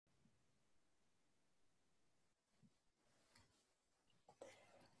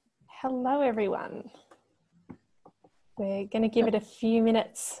Hello everyone. We're going to give it a few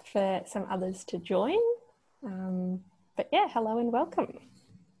minutes for some others to join. But yeah, hello and welcome.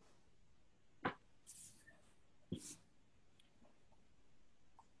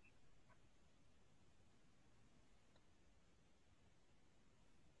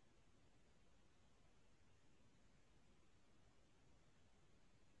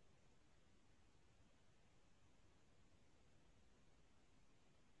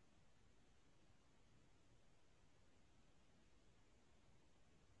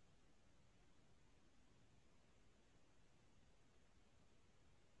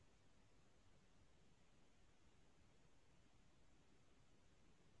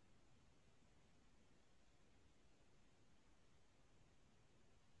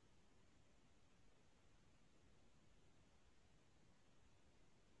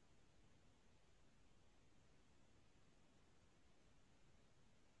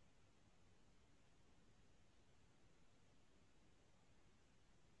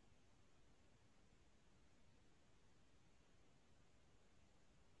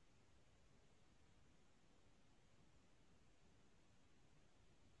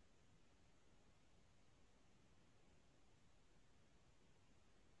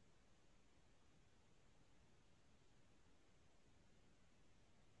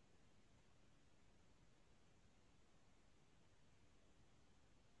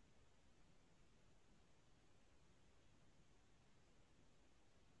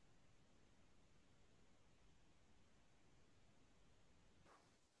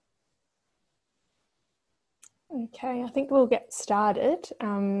 Okay, I think we'll get started.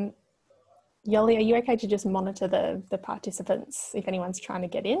 Yoli, are you okay to just monitor the participants? If anyone's trying to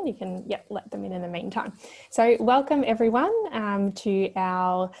get in, you can let them in the meantime. So welcome everyone to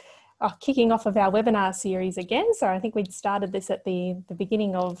our kicking off of our webinar series again. So I think we'd started this at the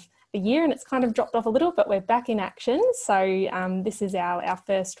beginning of the year and it's kind of dropped off a little, but we're back in action. So this is our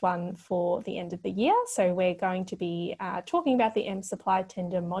first one for the end of the year. So we're going to be talking about the mSupply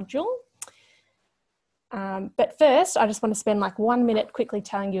tender module. But first, I just want to spend like 1 minute quickly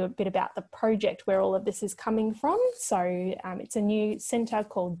telling you a bit about the project where all of this is coming from. So it's a new centre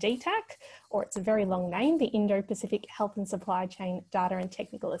called DTAC, or it's a very long name, the Indo-Pacific Health and Supply Chain Data and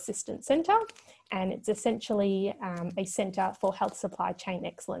Technical Assistance Centre. And it's essentially a centre for health supply chain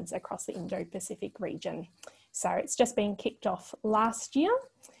excellence across the Indo-Pacific region. So it's just been kicked off last year.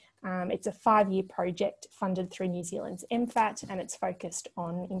 It's a 5-year project funded through New Zealand's MFAT, and it's focused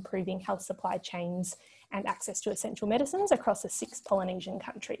on improving health supply chains and access to essential medicines across the 6 Polynesian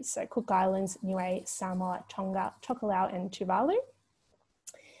countries, so Cook Islands, Niue, Samoa, Tonga, Tokelau and Tuvalu.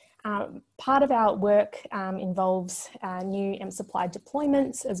 Part of our work involves new mSupply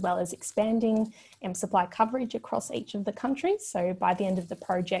deployments as well as expanding mSupply coverage across each of the countries. So by the end of the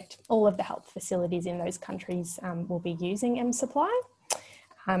project, all of the health facilities in those countries will be using mSupply.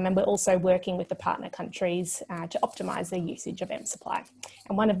 And we're also working with the partner countries to optimise their usage of mSupply.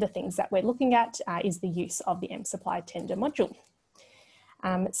 And one of the things that we're looking at is the use of the mSupply tender module.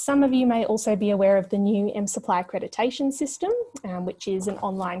 Some of you may also be aware of the new mSupply accreditation system, which is an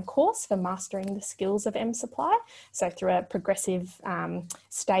online course for mastering the skills of mSupply. So through a progressive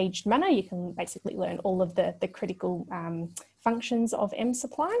staged manner, you can basically learn all of the critical functions of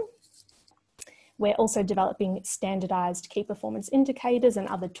mSupply. We're also developing standardised key performance indicators and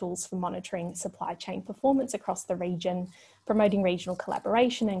other tools for monitoring supply chain performance across the region, promoting regional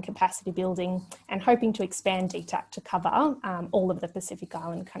collaboration and capacity building, and hoping to expand DTAC to cover all of the Pacific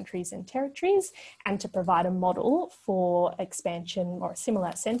Island countries and territories, and to provide a model for expansion or a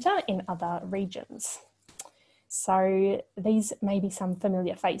similar centre in other regions. So these may be some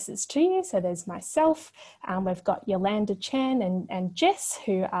familiar faces to you. So there's myself, we've got Yolanda Chan and Jess,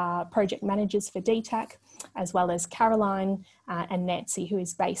 who are project managers for DTAC, as well as Caroline and Nancy, who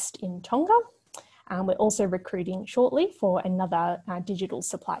is based in Tonga. We're also recruiting shortly for another digital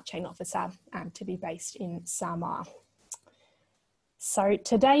supply chain officer to be based in Samoa. So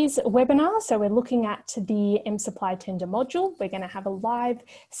today's webinar, so we're looking at the mSupply tender module. We're going to have a live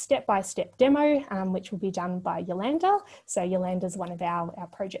step-by-step demo, which will be done by Yolanda. So Yolanda's one of our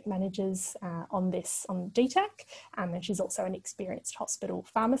project managers on DTAC, and she's also an experienced hospital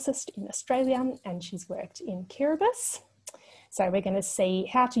pharmacist in Australia, and she's worked in Kiribati. So we're going to see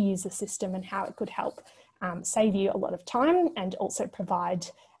how to use the system and how it could help save you a lot of time and also provide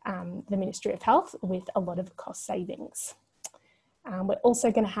the Ministry of Health with a lot of cost savings. We're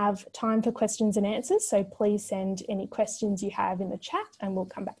also going to have time for questions and answers, so please send any questions you have in the chat and we'll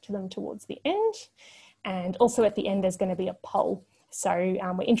come back to them towards the end. And also at the end, there's going to be a poll So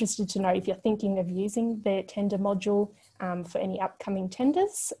we're interested to know if you're thinking of using the tender module for any upcoming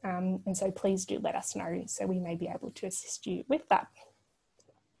tenders. And so please do let us know so we may be able to assist you with that.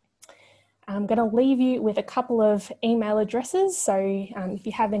 I'm going to leave you with a couple of email addresses. So if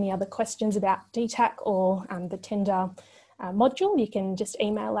you have any other questions about DTAC or the tender module, you can just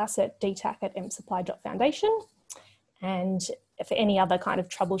email us at dtac@msupply.foundation. And for any other kind of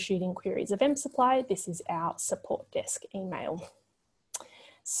troubleshooting queries of mSupply, this is our support desk email.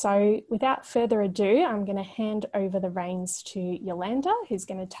 So without further ado, I'm going to hand over the reins to Yolanda, who's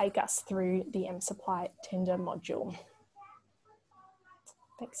going to take us through the mSupply tender module.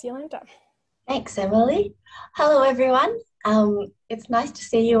 Thanks, Yolanda. Thanks, Emily. Hello, everyone. It's nice to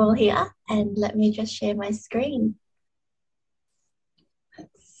see you all here, and let me just share my screen.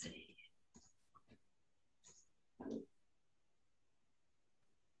 Let's see.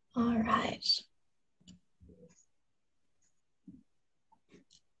 All right.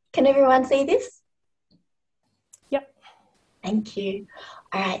 Can everyone see this? Yep. Thank you.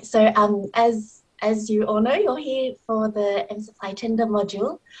 All right. So as you all know, you're here for the mSupply tender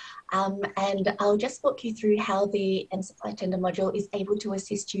module. And I'll just walk you through how the mSupply tender module is able to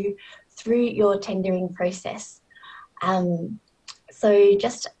assist you through your tendering process. So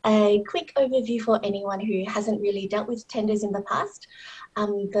just a quick overview for anyone who hasn't really dealt with tenders in the past.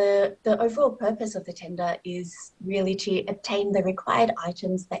 The overall purpose of the tender is really to obtain the required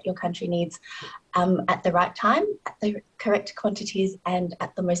items that your country needs at the right time, at the correct quantities, and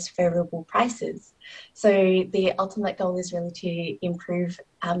at the most favourable prices. So the ultimate goal is really to improve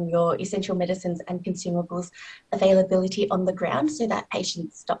your essential medicines and consumables availability on the ground so that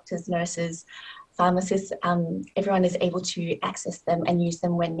patients, doctors, nurses, pharmacists, everyone is able to access them and use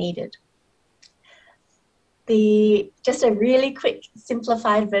them when needed. Just a really quick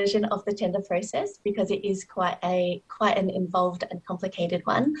simplified version of the tender process, because it is quite an involved and complicated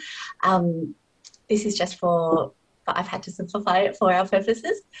one. This is just but I've had to simplify it for our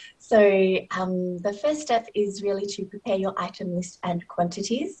purposes. So the first step is really to prepare your item list and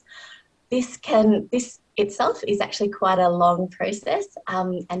quantities. This itself is actually quite a long process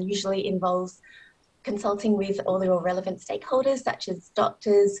and usually involves consulting with all your relevant stakeholders, such as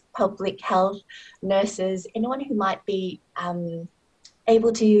doctors, public health, nurses, anyone who might be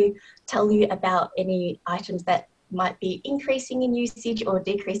able to tell you about any items that might be increasing in usage or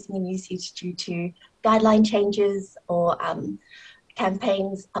decreasing in usage due to guideline changes or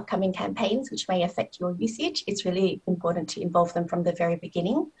upcoming campaigns, which may affect your usage. It's really important to involve them from the very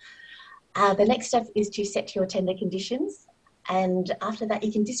beginning. The next step is to set your tender conditions. And after that,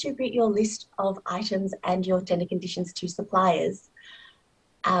 you can distribute your list of items and your tender conditions to suppliers.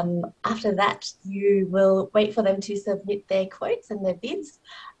 After that, you will wait for them to submit their quotes and their bids,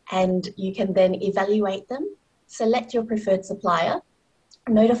 and you can then evaluate them, select your preferred supplier,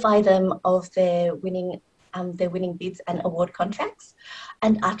 notify them of their winning bids and award contracts,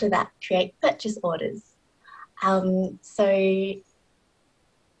 and after that, create purchase orders. So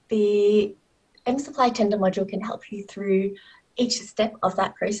the mSupply tender module can help you through each step of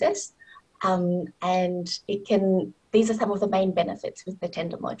that process, and these are some of the main benefits with the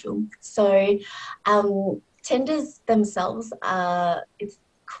tender module. So tenders themselves it's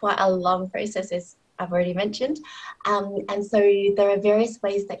quite a long process, as I've already mentioned, and so there are various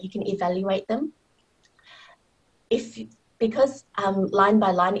ways that you can evaluate them. Because line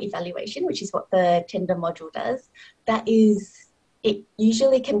by line evaluation, which is what the tender module does, it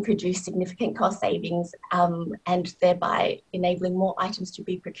usually can produce significant cost savings and thereby enabling more items to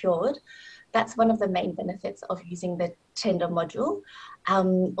be procured. That's one of the main benefits of using the tender module.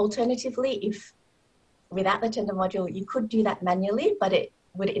 Alternatively, without the tender module, you could do that manually, but it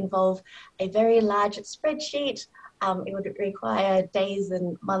would involve a very large spreadsheet. It would require days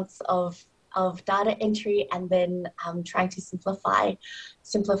and months of data entry, and then trying to simplify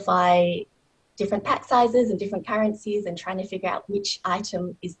different pack sizes and different currencies and trying to figure out which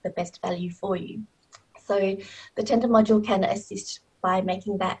item is the best value for you. So the tender module can assist by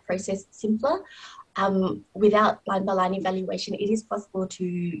making that process simpler. Without line-by-line evaluation, it is possible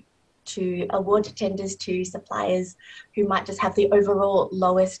to award tenders to suppliers who might just have the overall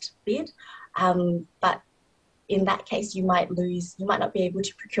lowest bid, but in that case, you might not be able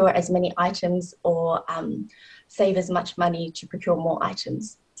to procure as many items or save as much money to procure more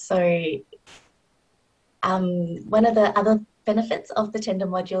items. So one of the other benefits of the tender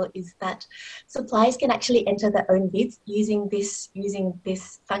module is that suppliers can actually enter their own bids using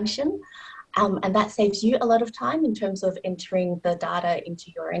this function, and that saves you a lot of time in terms of entering the data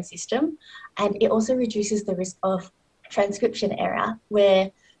into your own system, and it also reduces the risk of transcription error,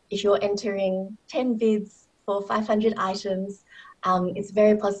 where if you're entering 10 bids for 500 items it's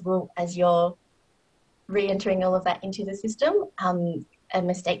very possible as you're re-entering all of that into the system, a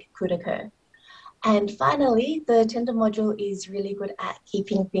mistake could occur. And finally, the tender module is really good at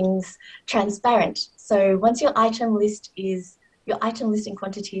keeping things transparent. So once your item list and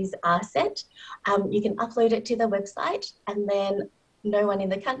quantities are set, you can upload it to the website, and then no one in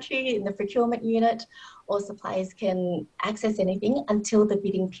the country, in the procurement unit, or suppliers can access anything until the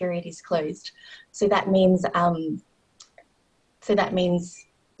bidding period is closed. So that means,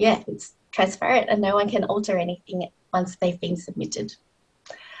 yeah, it's transparent and no one can alter anything once they've been submitted.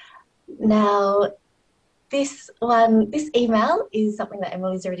 Now, this email is something that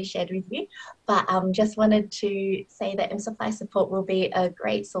Emily's already shared with you, but just wanted to say that mSupply support will be a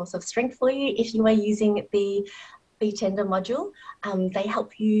great source of strength for you if you are using the tender module. They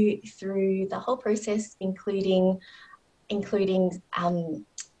help you through the whole process, including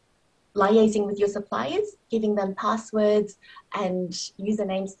liaising with your suppliers, giving them passwords and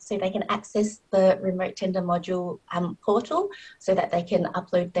usernames so they can access the remote tender module portal so that they can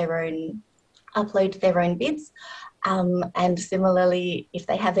upload their own bids. And similarly, if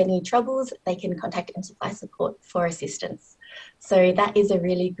they have any troubles, they can contact mSupply support for assistance. So that is a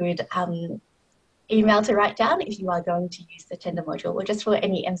really good email to write down if you are going to use the tender module, or just for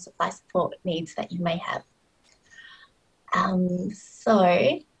any mSupply support needs that you may have.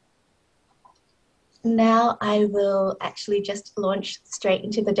 So now I will actually just launch straight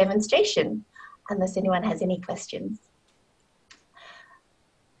into the demonstration, unless anyone has any questions.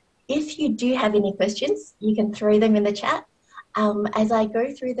 If you do have any questions, you can throw them in the chat. As I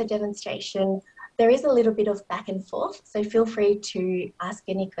go through the demonstration, there is a little bit of back and forth, so feel free to ask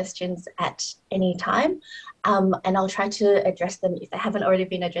any questions at any time, and I'll try to address them. If they haven't already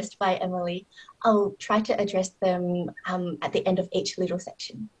been addressed by Emily, I'll try to address them at the end of each little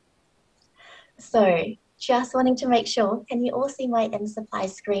section. So just wanting to make sure, can you all see my mSupply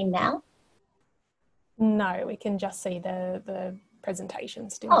screen now? No, we can just see the presentation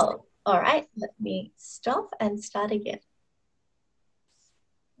still. Oh, all right, let me stop and start again.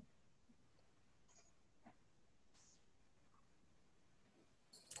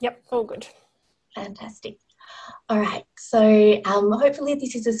 Yep, all good. Fantastic. All right, so hopefully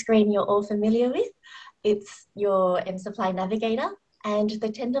this is a screen you're all familiar with. It's your mSupply Navigator, and the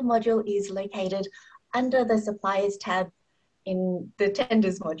tender module is located under the suppliers tab in the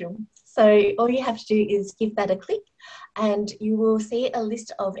tenders module. So all you have to do is give that a click, and you will see a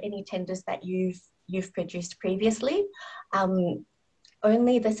list of any tenders that you've produced previously.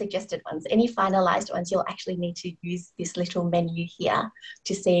 Only the suggested ones. Any finalised ones, you'll actually need to use this little menu here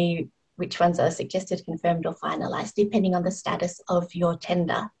to see which ones are suggested, confirmed or finalised, depending on the status of your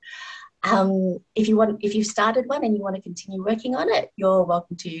tender. If you've started one and you want to continue working on it, you're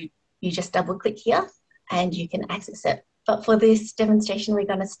welcome to, you just double click here and you can access it. But for this demonstration, we're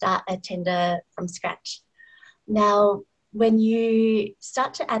going to start a tender from scratch. Now, when you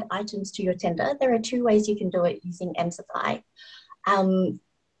start to add items to your tender, there are two ways you can do it using mSupply.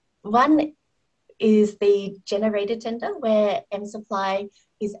 One is the generated tender, where mSupply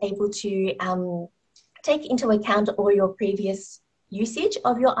is able to take into account all your previous usage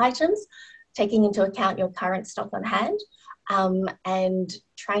of your items, taking into account your current stock on hand, and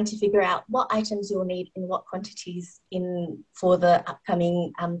trying to figure out what items you'll need in what quantities for the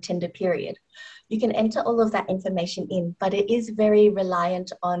upcoming tender period. You can enter all of that information in, but it is very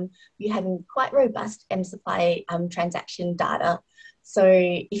reliant on you having quite robust mSupply transaction data. So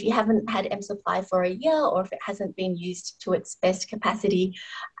if you haven't had mSupply for a year, or if it hasn't been used to its best capacity,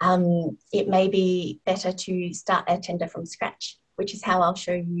 it may be better to start a tender from scratch, which is how I'll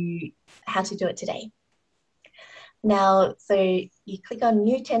show you how to do it today. Now, so you click on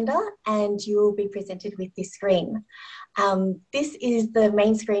New Tender and you will be presented with this screen. This is the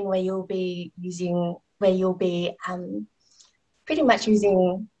main screen where you'll be pretty much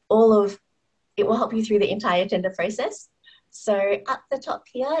using all of, it will help you through the entire tender process. So up the top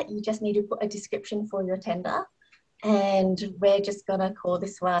here, you just need to put a description for your tender, and we're just gonna call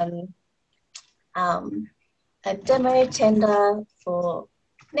this one a demo tender for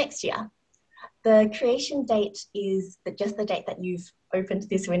next year. The creation date is just the date that you've opened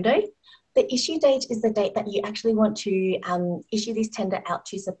this window. The issue date is the date that you actually want to issue this tender out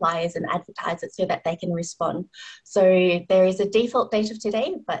to suppliers and advertise it so that they can respond. So there is a default date of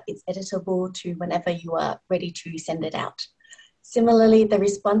today, but it's editable to whenever you are ready to send it out. Similarly, the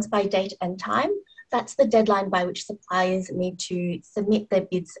response by date and time, that's the deadline by which suppliers need to submit their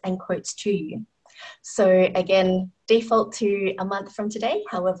bids and quotes to you. So again, default to a month from today,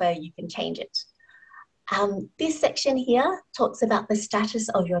 however you can change it. This section here talks about the status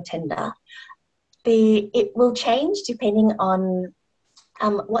of your tender. It will change depending on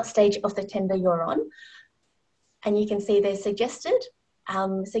what stage of the tender you're on. And you can see there's suggested.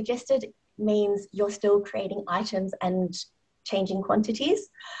 Suggested means you're still creating items and changing quantities.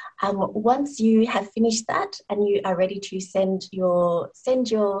 Once you have finished that and you are ready to send your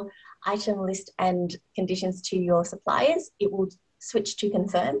item list and conditions to your suppliers, it will switch to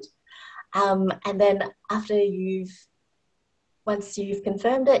confirmed. And then once you've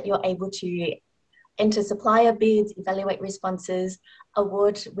confirmed it, you're able to enter supplier bids, evaluate responses,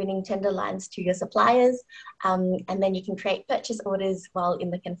 award winning tender lines to your suppliers, and then you can create purchase orders while in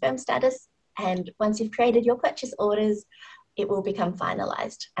the confirmed status. And once you've created your purchase orders, it will become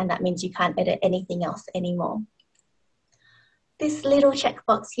finalized, and that means you can't edit anything else anymore. This little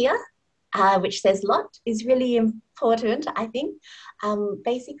checkbox here, which says locked, is really important, I think.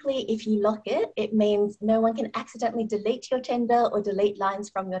 Basically, if you lock it, it means no one can accidentally delete your tender or delete lines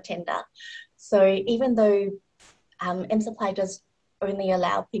from your tender. So even though mSupply does only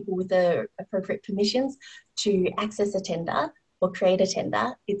allow people with the appropriate permissions to access a tender or create a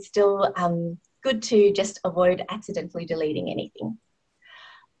tender, it's still good to just avoid accidentally deleting anything.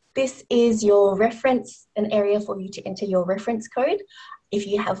 This is your reference, an area for you to enter your reference code if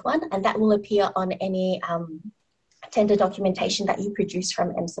you have one, and that will appear on any tender documentation that you produce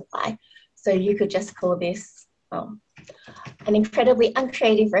from mSupply. So you could just call this, an incredibly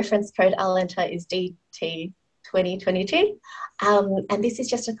uncreative reference code I'll enter is DT 2022. And this is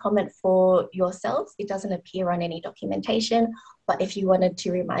just a comment for yourselves. It doesn't appear on any documentation, but if you wanted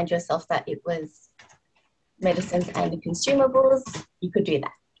to remind yourself that it was medicines and consumables, you could do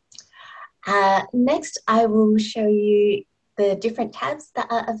that. Next, I will show you the different tabs that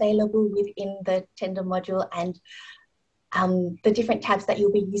are available within the tender module and the different tabs that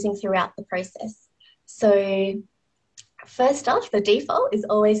you'll be using throughout the process. So first off, the default is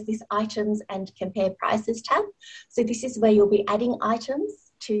always this items and compare prices tab. So this is where you'll be adding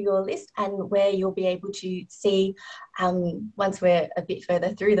items to your list and where you'll be able to see, once we're a bit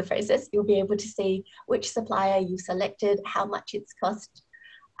further through the process, you'll be able to see which supplier you've selected, how much it's cost,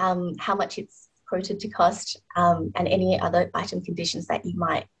 how much it's quoted to cost, and any other item conditions that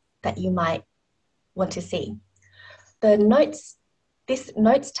you might want to see. The notes, this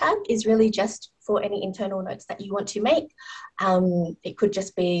notes tab is really just for any internal notes that you want to make. It could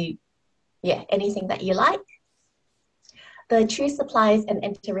just be, anything that you like. The choose supplies and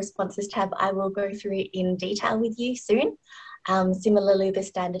enter responses tab I will go through in detail with you soon. Similarly, the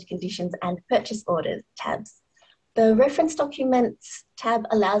standard conditions and purchase orders tabs. The reference documents tab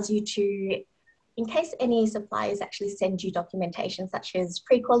allows you to, in case any suppliers actually send you documentation such as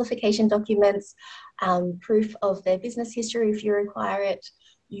pre-qualification documents, proof of their business history if you require it,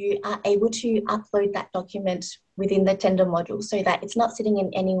 you are able to upload that document within the tender module so that it's not sitting in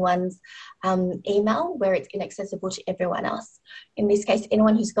anyone's email where it's inaccessible to everyone else. In this case,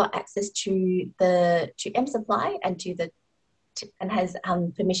 anyone who's got access to mSupply and has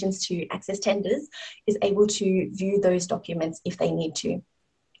permissions to access tenders is able to view those documents if they need to.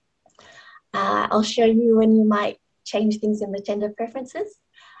 I'll show you when you might change things in the tender preferences.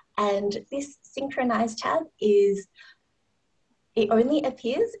 And this synchronize tab it only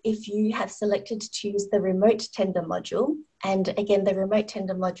appears if you have selected to use the remote tender module. And again, the remote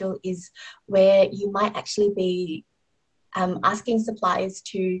tender module is where you might actually be asking suppliers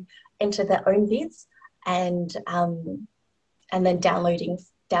to enter their own bids and then downloading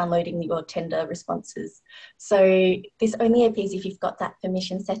your tender responses. So this only appears if you've got that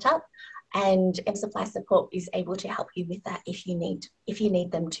permission set up, and mSupply support is able to help you with that if you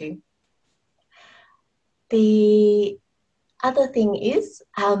need them to. The other thing is,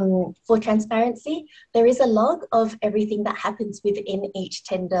 for transparency, there is a log of everything that happens within each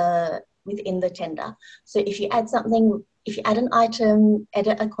tender, within the tender. So if you add something, if you add an item,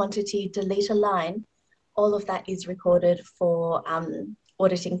 edit a quantity, delete a line, all of that is recorded for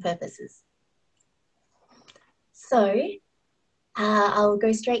auditing purposes. So I'll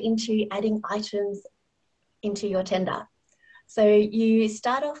go straight into adding items into your tender. So you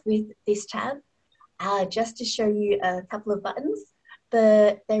start off with this tab, just to show you a couple of buttons.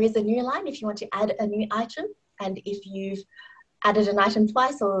 There is a new line if you want to add a new item, and if you've added an item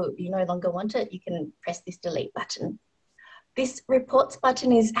twice or you no longer want it, you can press this delete button. This reports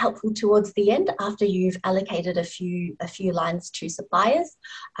button is helpful towards the end after you've allocated a few lines to suppliers.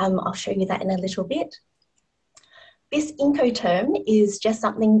 I'll show you that in a little bit. This Incoterm is just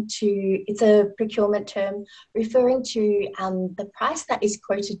something it's a procurement term referring to the price that is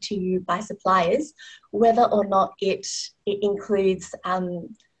quoted to you by suppliers, whether or not it includes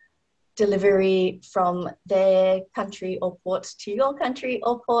delivery from their country or port to your country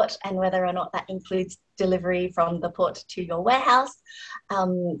or port, and whether or not that includes delivery from the port to your warehouse.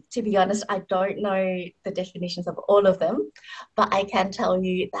 To be honest, I don't know the definitions of all of them, but I can tell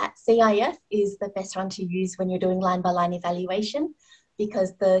you that CIF is the best one to use when you're doing line-by-line evaluation,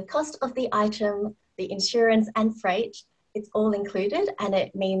 because the cost of the item, the insurance and freight, it's all included, and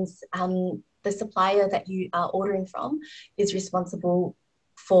it means the supplier that you are ordering from is responsible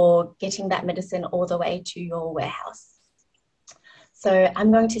for getting that medicine all the way to your warehouse. So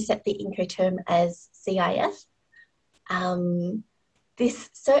I'm going to set the Incoterm as CIF. This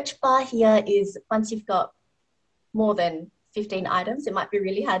search bar here is, once you've got more than 15 items, it might be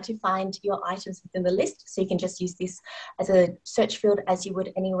really hard to find your items within the list. So you can just use this as a search field as you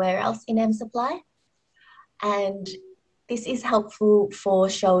would anywhere else in mSupply. And this is helpful for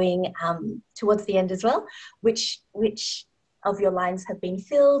showing towards the end as well, which of your lines have been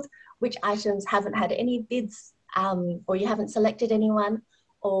filled, which items haven't had any bids, or you haven't selected anyone,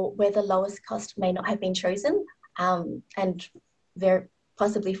 or where the lowest cost may not have been chosen, and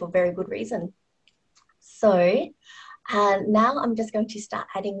possibly for very good reason. So now I'm just going to start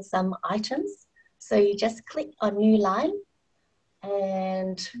adding some items. So you just click on new line,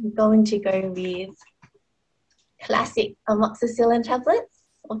 and I'm going to go with classic amoxicillin tablets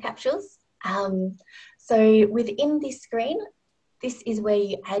or capsules. So within this screen, this is where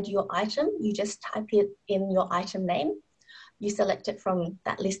you add your item. You just type it in your item name. You select it from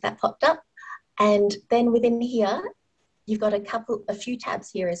that list that popped up. And then within here, you've got a few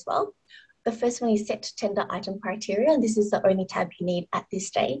tabs here as well. The first one is set tender item criteria, and this is the only tab you need at this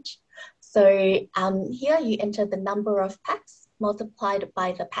stage. So here you enter the number of packs multiplied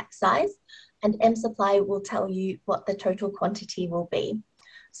by the pack size, and mSupply will tell you what the total quantity will be.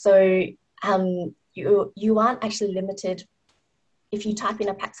 So you aren't actually limited. If you type in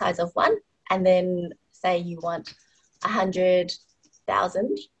a pack size of 1 and then say you want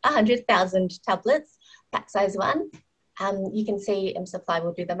 100,000 tablets, pack size 1, you can see mSupply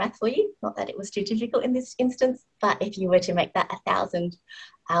will do the math for you. Not that it was too difficult in this instance, but if you were to make that 1,000,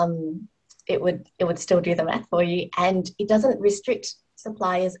 it would still do the math for you. And it doesn't restrict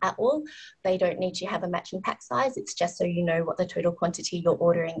suppliers at all. They don't need to have a matching pack size. It's just so you know what the total quantity you're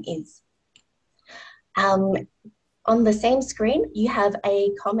ordering is. On the same screen, you have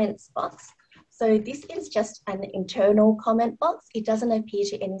a comments box. So this is just an internal comment box. It doesn't appear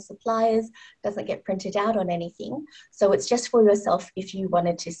to any suppliers, doesn't get printed out on anything. So it's just for yourself if you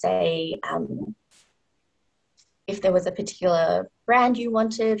wanted to say, if there was a particular brand you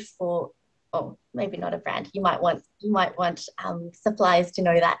wanted for, or maybe not a brand, you might want suppliers to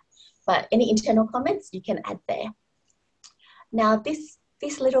know that. But any internal comments you can add there. Now this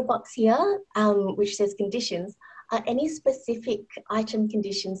little box here, which says conditions, are any specific item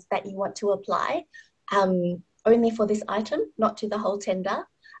conditions that you want to apply only for this item, not to the whole tender.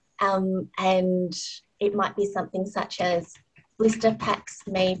 And it might be something such as blister packs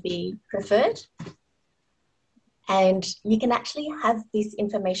may be preferred. And you can actually have this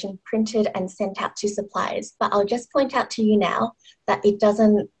information printed and sent out to suppliers. But I'll just point out to you now that it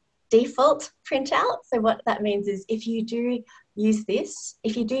doesn't default print out. So what that means is if you do use this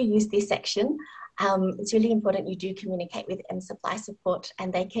section, it's really important you do communicate with mSupply support,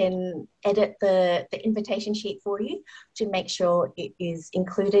 and they can edit the invitation sheet for you to make sure it is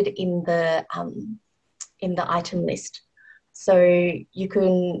included in the item list. So you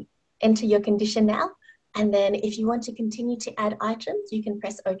can enter your condition now, and then if you want to continue to add items, you can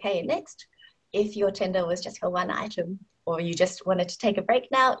press OK and next. If your tender was just for one item, or you just wanted to take a break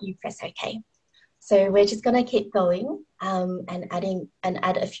now, you press OK. So we're just going to keep going and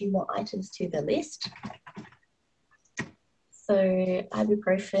add a few more items to the list. So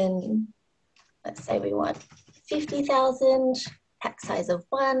ibuprofen, let's say we want 50,000, pack size of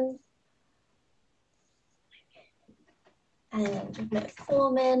 1. And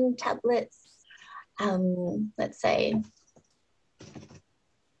metformin tablets, let's say,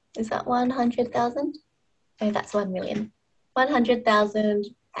 is that 100,000? No, that's 1 million. 100,000,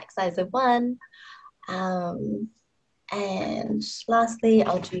 pack size of 1. And lastly,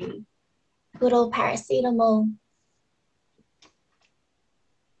 I'll do good old paracetamol.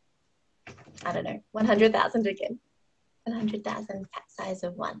 I don't know, 100,000 again. 100,000, pack size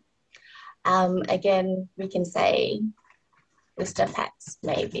of 1. Again, we can say blister packs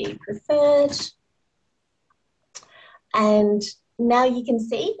may be preferred. And now you can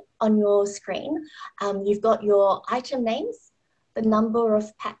see on your screen, you've got your item names, the number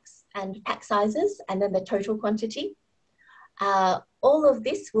of packs and pack sizes, and then the total quantity. All of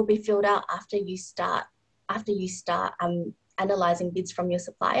this will be filled out after you start analysing bids from your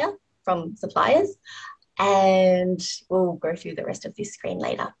supplier. from suppliers, and we'll go through the rest of this screen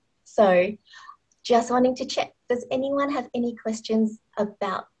later. So just wanting to check, does anyone have any questions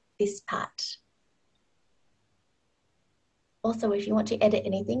about this part? Also, if you want to edit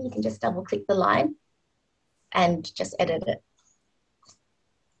anything, you can just double click the line and just edit it.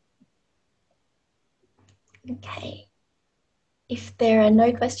 Okay. If there are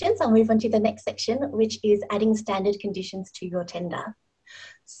no questions, I'll move on to the next section, which is adding standard conditions to your tender.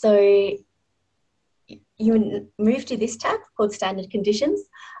 So you move to this tab called standard conditions,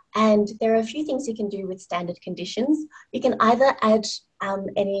 and there are a few things you can do with standard conditions. You can either add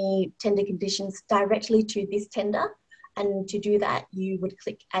any tender conditions directly to this tender, and to do that, you would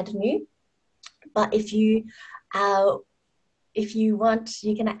click add new. But if you want,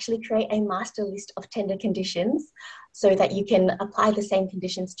 you can actually create a master list of tender conditions so that you can apply the same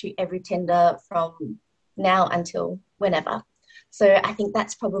conditions to every tender from now until whenever. So I think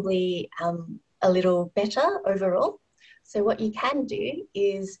that's probably a little better overall. So what you can do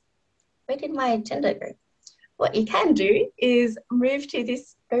is, where did my tender go? What you can do is move to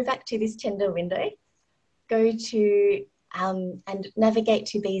this, go back to this tender window, go to and navigate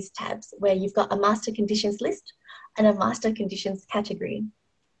to these tabs where you've got a master conditions list and a master conditions category.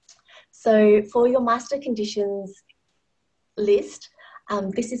 So for your master conditions list,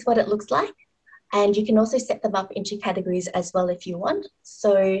 this is what it looks like. And you can also set them up into categories as well if you want.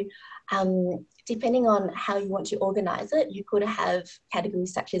 So depending on how you want to organize it, you could have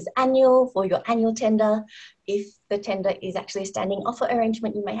categories such as annual for your annual tender. If the tender is actually a standing offer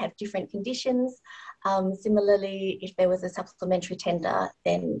arrangement, you may have different conditions. Similarly, if there was a supplementary tender,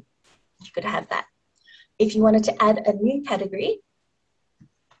 then you could have that. If you wanted to add a new category,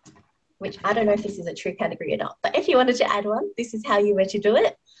 which I don't know if this is a true category or not, but if you wanted to add one, this is how you were to do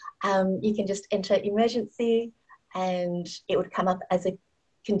it. You can just enter emergency and it would come up as a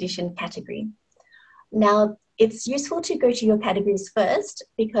condition category. Now, it's useful to go to your categories first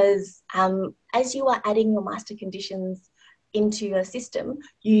because as you are adding your master conditions into your system,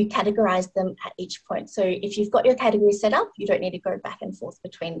 you categorize them at each point. So if you've got your categories set up, you don't need to go back and forth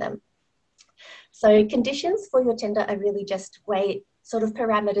between them. So conditions for your tender are really just sort of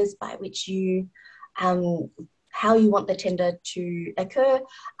parameters by which you, how you want the tender to occur.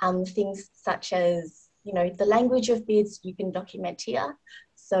 Things such as, you know, the language of bids you can document here.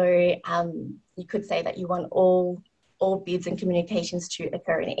 So you could say that you want all bids and communications to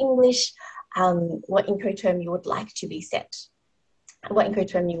occur in English, what Incoterm you would like to be set, what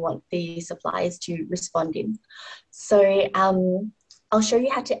Incoterm you want the suppliers to respond in. So I'll show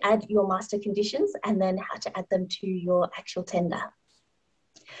you how to add your master conditions and then how to add them to your actual tender.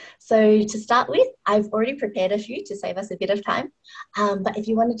 So to start with, I've already prepared a few to save us a bit of time. But if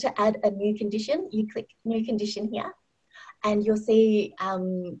you wanted to add a new condition, you click new condition here and you'll see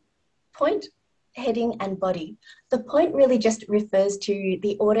point, heading and body. The point really just refers to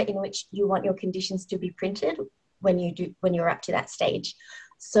the order in which you want your conditions to be printed when you're up to that stage.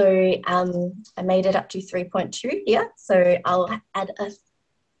 So I made it up to 3.2 here. So I'll add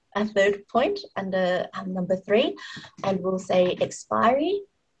a third point under number 3, and we'll say expiry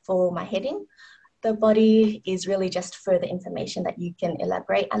for my heading. The body is really just further information that you can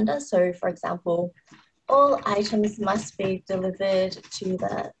elaborate under. So for example, all items must be delivered to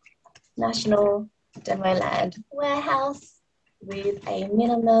the National Demo Land Warehouse with a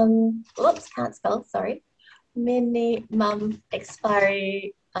minimum, whoops, can't spell, sorry, minimum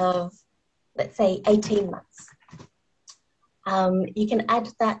expiry of, let's say, 18 months. You can add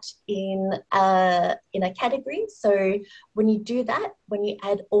that in a category. So when you do that, when you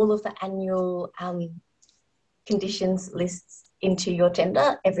add all of the annual conditions lists into your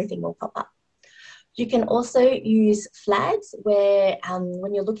tender, everything will pop up. You can also use flags where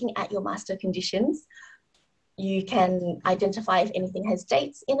when you're looking at your master conditions, you can identify if anything has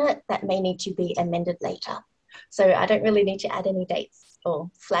dates in it that may need to be amended later. So I don't really need to add any dates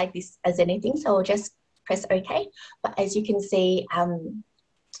or flag this as anything, so I'll just press OK. But as you can see,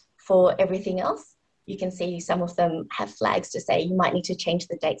 for everything else, you can see some of them have flags to say you might need to change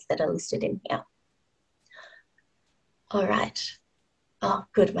the dates that are listed in here. All right. Oh,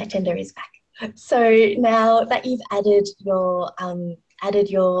 good, my tender is back. So now that you've added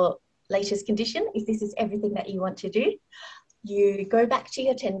your latest condition, if this is everything that you want to do, you go back to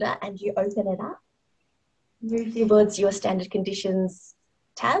your tender and you open it up, move towards your standard conditions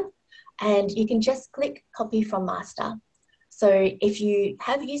tab, and you can just click copy from master. So if you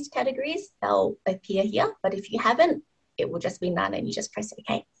have used categories, they'll appear here, but if you haven't, it will just be none and you just press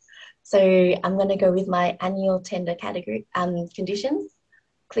OK. So I'm going to go with my annual tender category conditions.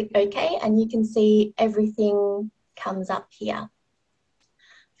 Click OK and you can see everything comes up here.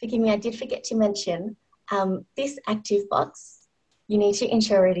 forgive me, I did forget to mention this active box, you need to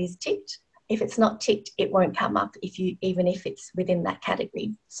ensure it is ticked. If it's not ticked, it won't come up even if it's within that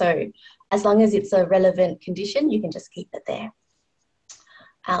category. So as long as it's a relevant condition, you can just keep it there.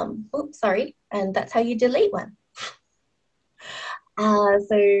 Oops, sorry, and that's how you delete one.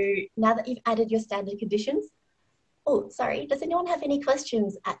 So now that you've added your standard conditions, oh, sorry, does anyone have any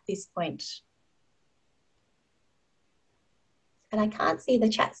questions at this point? And I can't see the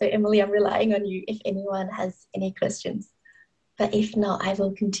chat, so Emily, I'm relying on you if anyone has any questions. But if not, I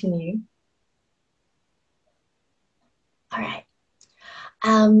will continue. All right.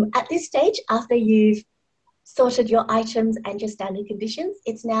 At this stage, after you've sorted your items and your standard conditions,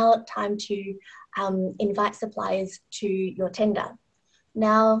 it's now time to invite suppliers to your tender.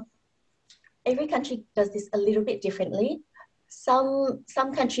 Now, every country does this a little bit differently. Some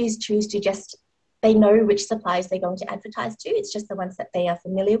countries choose to just, they know which suppliers they're going to advertise to. It's just the ones that they are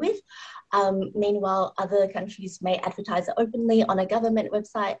familiar with. Meanwhile, other countries may advertise it openly on a government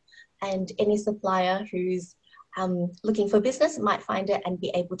website, and any supplier who's looking for business might find it and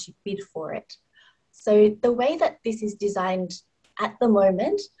be able to bid for it. So the way that this is designed at the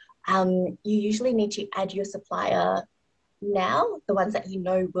moment, you usually need to add your supplier now, the ones that you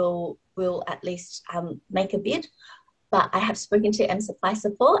know will at least make a bid. But I have spoken to mSupply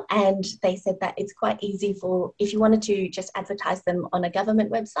support, and they said that it's quite easy for, if you wanted to just advertise them on a government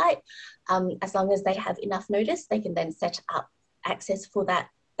website, as long as they have enough notice, they can then set up access for that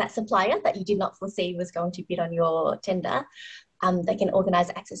supplier that you did not foresee was going to bid on your tender. They can organise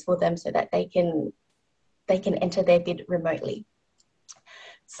access for them so that they can enter their bid remotely.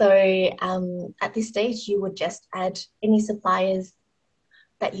 So at this stage, you would just add any suppliers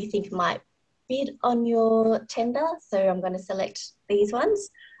that you think might bid on your tender. So I'm going to select these ones: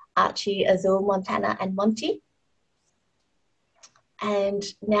 Archie, Azul, Montana, and Monty. And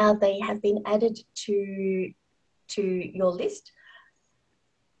now they have been added to your list.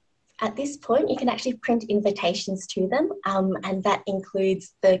 At this point, you can actually print invitations to them, and that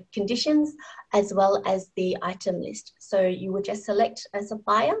includes the conditions as well as the item list. So you would just select a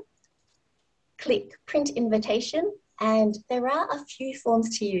supplier, click print invitation, and there are a few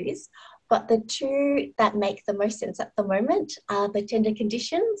forms to use, but the two that make the most sense at the moment are the tender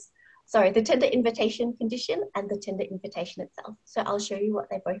invitation condition and the tender invitation itself. So I'll show you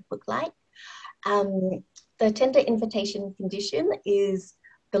what they both look like. The tender invitation condition is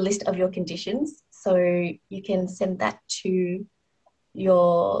the list of your conditions. So you can send that to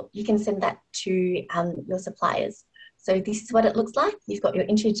your suppliers. So this is what it looks like. You've got your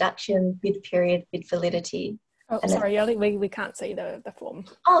introduction, bid period, bid validity. Oh, sorry, Yoli, we can't see the form.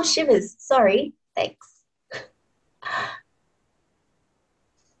 Oh, shivers. Sorry. Thanks.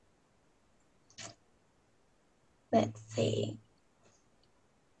 Let's see.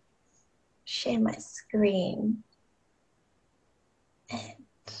 Share my screen. And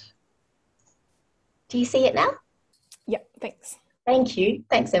do you see it now? Yep, thanks. Thank you.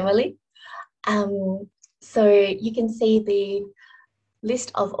 Thanks, Emily. So you can see the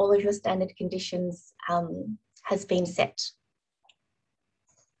list of all of your standard conditions has been set.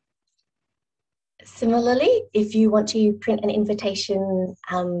 Similarly, if you want to print an invitation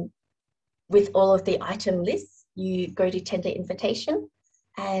with all of the item lists, you go to tender invitation,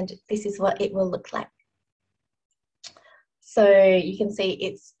 and this is what it will look like. So you can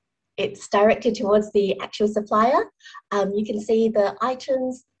see it's directed towards the actual supplier. You can see the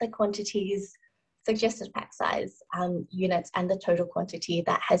items, the quantities, suggested pack size, units, and the total quantity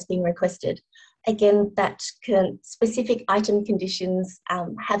that has been requested. Again, that specific item conditions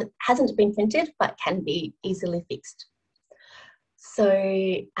hasn't been printed, but can be easily fixed. So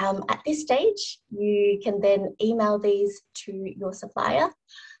at this stage, you can then email these to your supplier.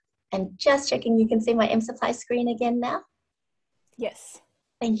 And just checking, you can see my mSupply screen again now? Yes.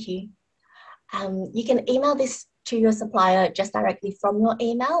 Thank you. You can email this to your supplier just directly from your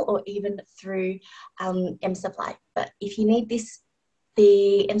email, or even through mSupply. But if you need this,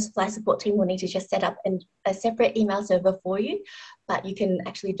 the mSupply support team will need to just set up a separate email server for you, but you can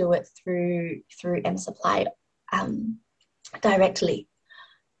actually do it through mSupply directly.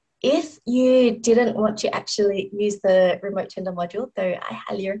 If you didn't want to actually use the remote tender module, though I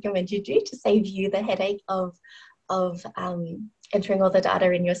highly recommend you do, to save you the headache of entering all the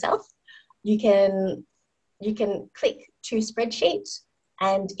data in yourself, you can click to spreadsheet,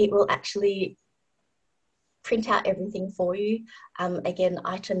 and it will actually print out everything for you. Again,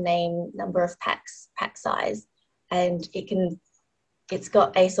 item name, number of packs, pack size, and it's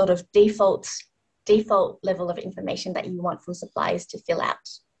got a sort of default level of information that you want from suppliers to fill out.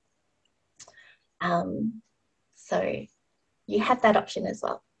 So you have that option as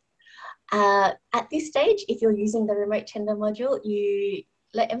well. At this stage, if you're using the remote tender module, you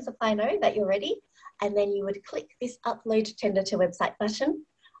let mSupply know that you're ready, and then you would click this upload tender to website button,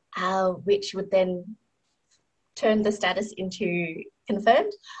 which would then turn the status into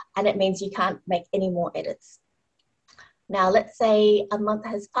confirmed, and it means you can't make any more edits. Now, let's say a month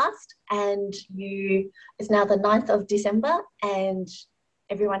has passed and it's now the 9th of December and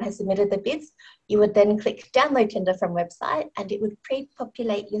everyone has submitted the bids. You would then click download tender from website, and it would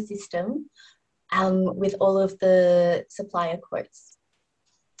pre-populate your system with all of the supplier quotes.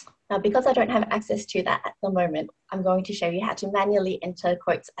 Now, because I don't have access to that at the moment, I'm going to show you how to manually enter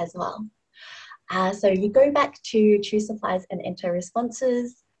quotes as well. So you go back to choose suppliers and enter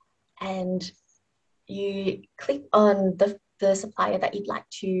responses, and you click on the supplier that you'd like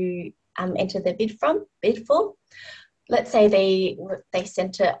to enter the bid for. Let's say they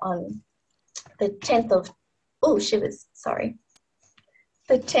sent it on the 10th of, oh shivers, sorry.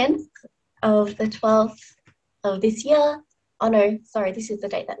 The 10th of the 12th of this year. Oh no, sorry, this is the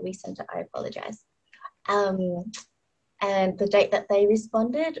date that we sent it, I apologize. And the date that they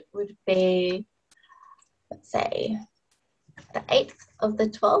responded would be, let's say, the 8th of the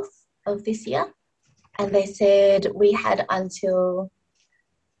 12th of this year. And they said we had until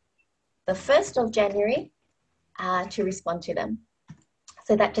the 1st of January to respond to them.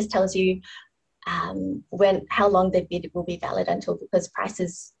 So that just tells you how long the bid will be valid until, because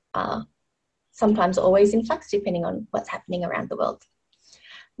prices are sometimes always in flux depending on what's happening around the world.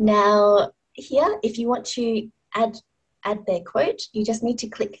 Now here, if you want to add their quote, you just need to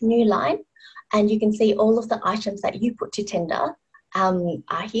click new line, and you can see all of the items that you put to tender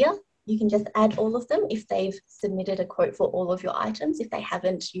are here. You can just add all of them if they've submitted a quote for all of your items. If they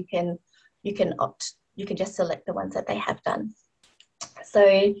haven't, you can just select the ones that they have done.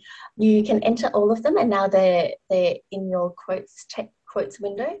 So you can enter all of them, and now they're in your quotes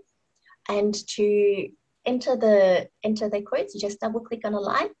window. And to enter their quotes, you just double click on a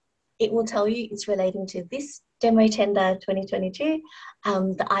line. It will tell you it's relating to this demo tender 2022.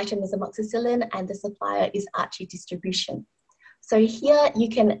 The item is amoxicillin and the supplier is Archie Distribution. So here you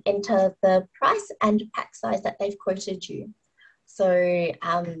can enter the price and pack size that they've quoted you. So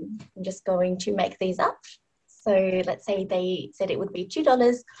I'm just going to make these up. So let's say they said it would be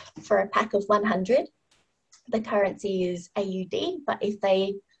 $2 for a pack of 100. The currency is AUD, but if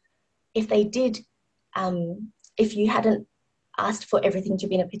you hadn't asked for everything to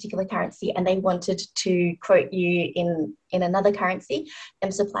be in a particular currency and they wanted to quote you in another currency,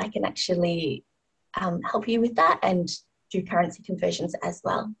 mSupply can actually help you with that and do currency conversions as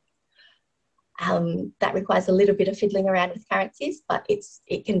well. That requires a little bit of fiddling around with currencies, but it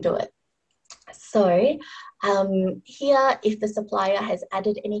can do it. So here, if the supplier has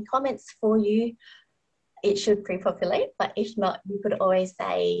added any comments for you, it should pre-populate, but if not, you could always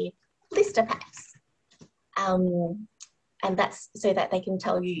say blister packs. And that's so that they can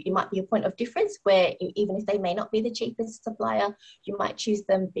tell you, it might be a point of difference where even if they may not be the cheapest supplier, you might choose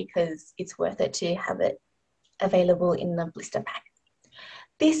them because it's worth it to have it available in the blister pack.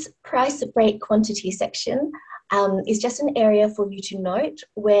 This price break quantity section is just an area for you to note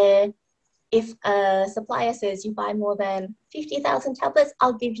where if a supplier says you buy more than 50,000 tablets,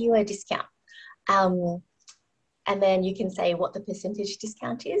 I'll give you a discount. And then you can say what the percentage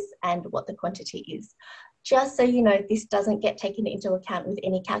discount is and what the quantity is. Just so you know, this doesn't get taken into account with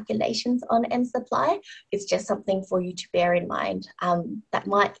any calculations on mSupply. It's just something for you to bear in mind that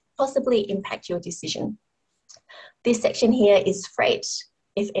might possibly impact your decision. This section here is freight.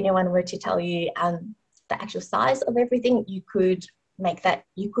 If anyone were to tell you the actual size of everything, you could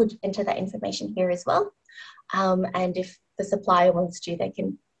enter that information here as well. And if the supplier wants to, they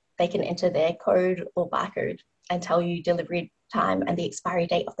can enter their code or barcode and tell you delivery time and the expiry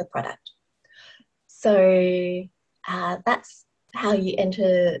date of the product. So that's how you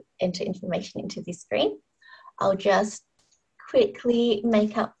enter information into this screen. I'll just quickly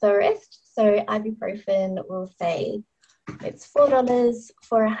make up the rest. So ibuprofen will say it's $4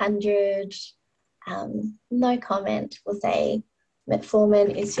 for 100. No comment will say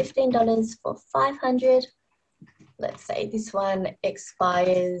metformin is $15 for 500. Let's say this one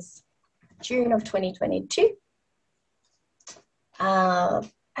expires June of 2022.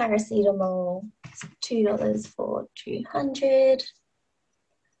 Paracetamol is $2 for 200.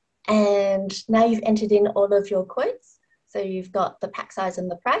 And now you've entered in all of your quotes. So you've got the pack size and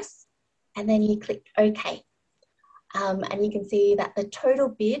the price, and then you click OK. And you can see that the total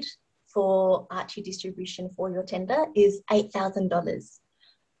bid for Archie Distribution for your tender is $8,000.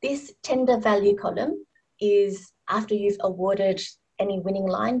 This tender value column is after you've awarded any winning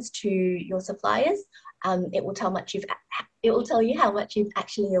lines to your suppliers, it will tell you how much you've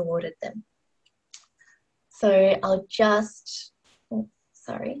actually awarded them. So I'll just,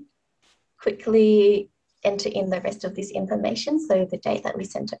 quickly enter in the rest of this information. So the date that we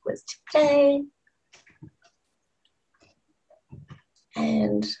sent it was today.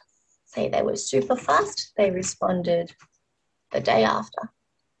 And say they were super fast, they responded the day after.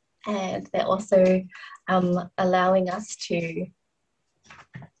 And they're also allowing us to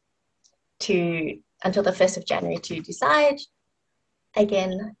until the 1st of January to decide.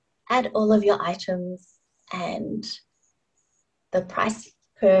 Again, add all of your items and the price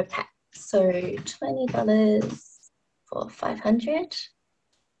per pack. So $20 for 500.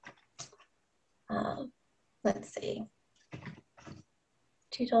 Let's see,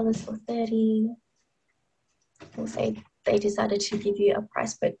 $2 for 30. We'll say they decided to give you a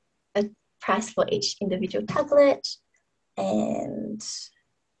price for each individual tablet, and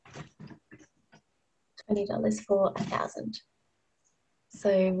 $20 for 1,000.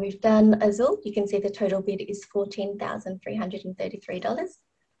 So we've done Azul. You can see the total bid is $14,333.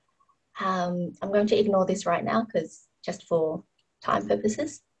 I'm going to ignore this right now because just for time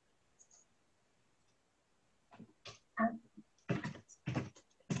purposes.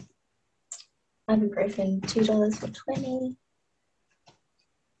 Ibuprofen, $2 for 20.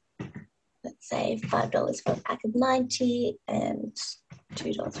 Let's say $5 for a pack of 90 and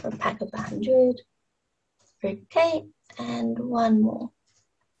 $2 for a pack of 100. Okay, and one more.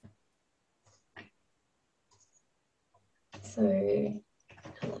 So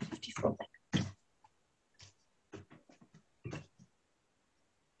 $1.54 back.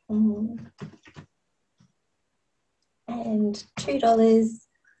 And $2,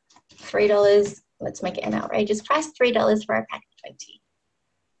 $3. Let's make it an outrageous price, $3 for a pack of 20.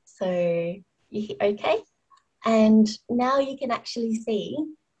 So you hit OK. And now you can actually see,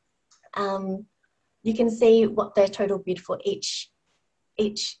 what their total bid for each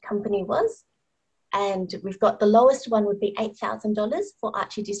company was. And we've got the lowest one would be $8,000 for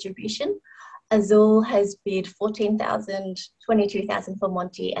Archie Distribution. Azul has bid $14,000, $22,000 for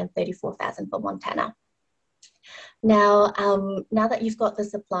Monty, and $34,000 for Montana. Now, now that you've got the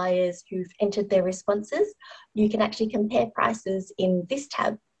suppliers who've entered their responses, you can actually compare prices in this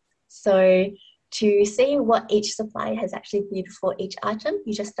tab. So to see what each supplier has actually bid for each item,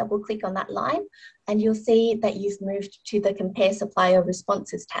 you just double click on that line and you'll see that you've moved to the Compare Supplier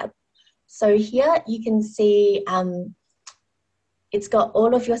Responses tab. So here you can see it's got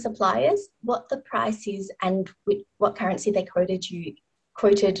all of your suppliers, what the price is and what currency they quoted you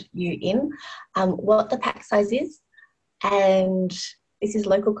in, what the pack size is, and this is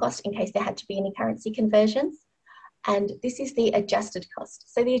local cost in case there had to be any currency conversions. And this is the adjusted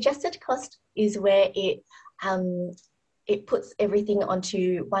cost. So the adjusted cost is where it puts everything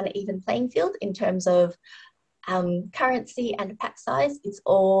onto one even playing field in terms of currency and pack size. It's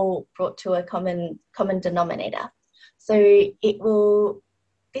all brought to a common denominator. So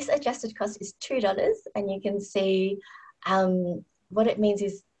this adjusted cost is $2, and you can see what it means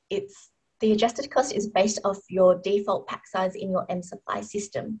is the adjusted cost is based off your default pack size in your mSupply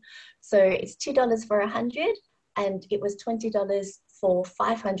system. So it's $2 for 100, and it was $20 for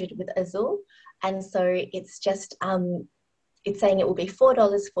 500 with Azul. And so it's just, it's saying it will be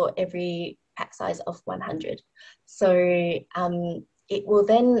 $4 for every pack size of 100. So it will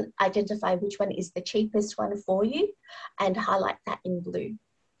then identify which one is the cheapest one for you and highlight that in blue.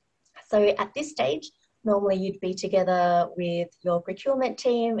 So at this stage, normally you'd be together with your procurement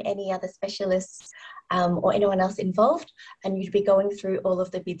team, any other specialists or anyone else involved, and you'd be going through all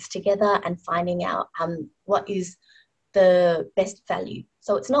of the bids together and finding out what is the best value.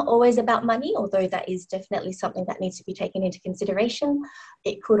 So it's not always about money, although that is definitely something that needs to be taken into consideration.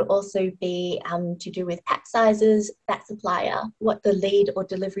 It could also be to do with pack sizes, that supplier, what the lead or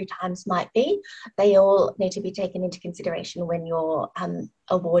delivery times might be. They all need to be taken into consideration when you're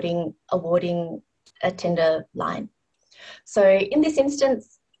awarding a tender line. So in this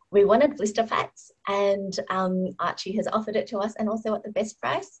instance, we wanted blister packs, and Archie has offered it to us and also at the best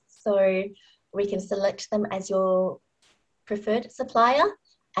price. So we can select them as your preferred supplier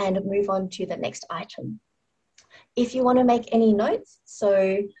and move on to the next item. If you want to make any notes,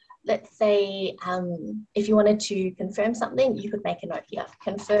 so let's say if you wanted to confirm something, you could make a note here.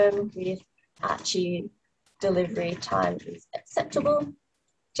 Confirm with Archie delivery time is acceptable,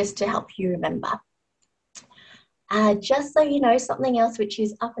 just to help you remember. Just so you know, something else which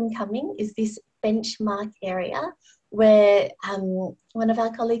is up and coming is this benchmark area where one of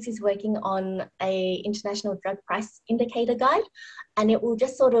our colleagues is working on an international drug price indicator guide, and it will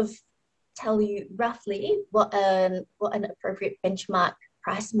just sort of tell you roughly what an appropriate benchmark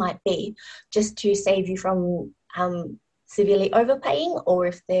price might be, just to save you from severely overpaying, or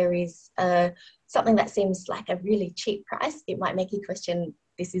if there is something that seems like a really cheap price, it might make you question,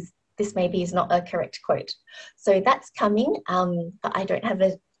 this maybe is not a correct quote. So that's coming, but I don't have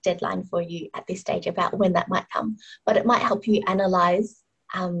a deadline for you at this stage about when that might come, but it might help you analyze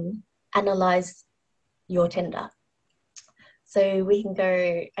your tender. So we can go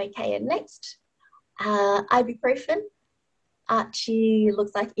okay, and next, ibuprofen. Archie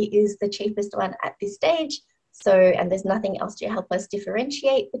looks like it is the cheapest one at this stage. So, and there's nothing else to help us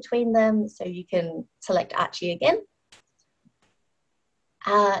differentiate between them. So you can select Archie again.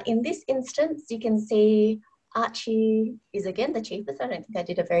 In this instance, you can see Archie is again the cheapest. I don't think I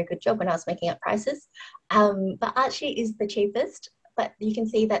did a very good job when I was making up prices, but Archie is the cheapest. But you can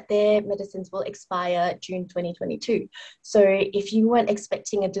see that their medicines will expire June 2022. So if you weren't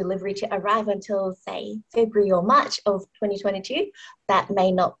expecting a delivery to arrive until, say, February or March of 2022, that may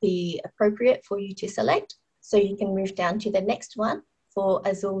not be appropriate for you to select. So you can move down to the next one for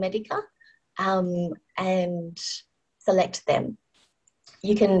Azul Medica and select them.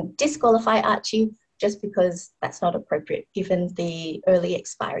 You can disqualify Archie just because that's not appropriate given the early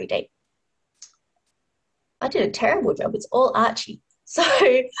expiry date. I did a terrible job. It's all Archie. So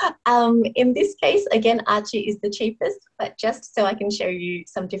in this case, again, Archie is the cheapest, but just so I can show you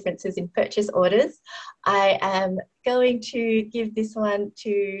some differences in purchase orders, I am going to give this one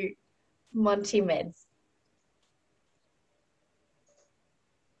to Monty Meds.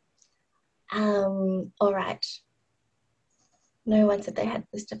 All right. No one said they had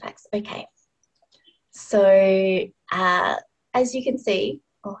blister packs. Okay. So as you can see,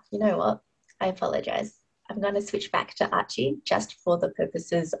 oh, you know what? I apologize. I'm going to switch back to Archie just for the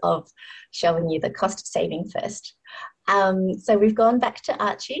purposes of showing you the cost saving first. So we've gone back to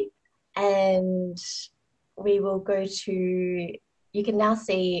Archie, and we will go to, you can now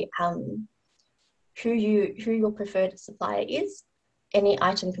see who your preferred supplier is, any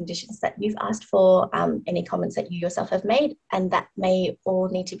item conditions that you've asked for, any comments that you yourself have made, and that may all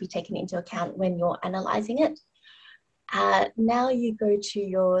need to be taken into account when you're analysing it. Now you go to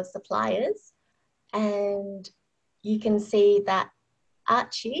your suppliers, and you can see that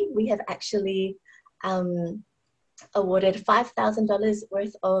Archie, we have actually awarded $5,000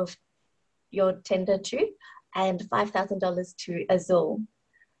 worth of your tender to, and $5,000 to Azul.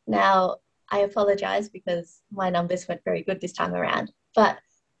 Now, I apologize because my numbers weren't very good this time around, but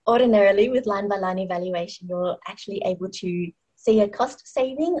ordinarily with line by line evaluation, you're actually able to see a cost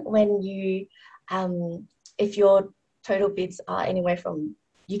saving when you, if your total bids are anywhere from,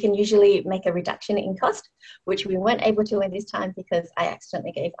 you can usually make a reduction in cost, which we weren't able to in this time because I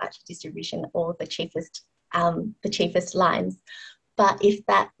accidentally gave Archie Distribution all the cheapest lines. But if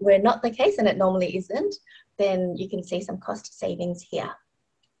that were not the case, and it normally isn't, then you can see some cost savings here.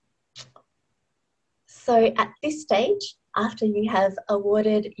 So at this stage, after you have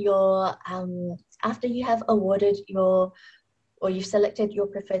awarded your, or you've selected your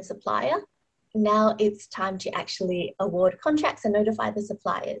preferred supplier, now it's time to actually award contracts and notify the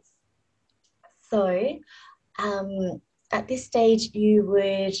suppliers. So at this stage, you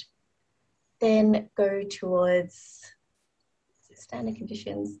would then go towards standard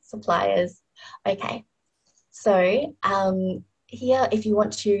conditions, suppliers. Okay, so here, if you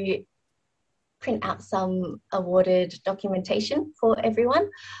want to print out some awarded documentation for everyone,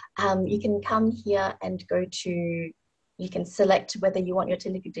 you can come here and go to, you can select whether you want your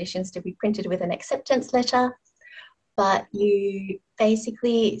tender conditions to be printed with an acceptance letter, but you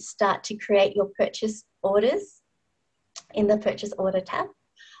basically start to create your purchase orders in the purchase order tab.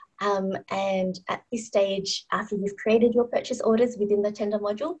 And at this stage, after you've created your purchase orders within the tender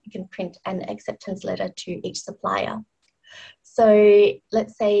module, you can print an acceptance letter to each supplier. So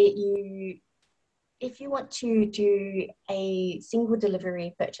let's say if you want to do a single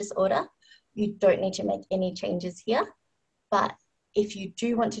delivery purchase order, you don't need to make any changes here. But if you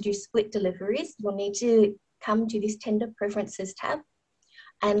do want to do split deliveries, you'll need to come to this tender preferences tab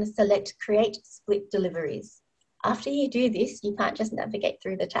and select create split deliveries. After you do this, you can't just navigate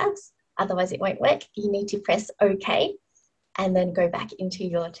through the tabs, otherwise it won't work. You need to press OK and then go back into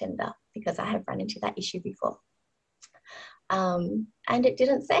your tender, because I have run into that issue before. And it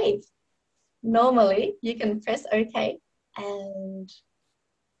didn't save. Normally you can press OK and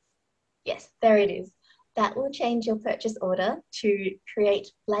yes, there it is. That will change your purchase order to create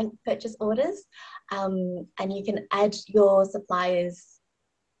blank purchase orders, and you can add your suppliers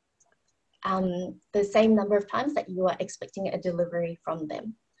the same number of times that you are expecting a delivery from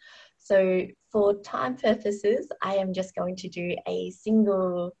them. So for time purposes, I am just going to do a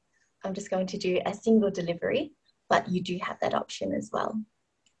single I'm just going to do a single delivery, but you do have that option as well.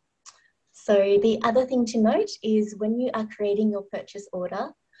 So the other thing to note is when you are creating your purchase order,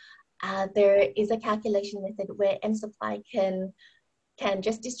 there is a calculation method where mSupply can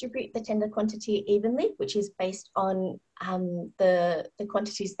just distribute the tender quantity evenly, which is based on the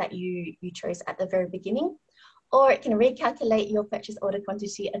quantities that you chose at the very beginning, or it can recalculate your purchase order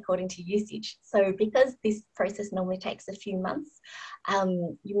quantity according to usage. So because this process normally takes a few months,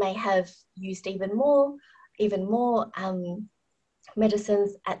 you may have used even more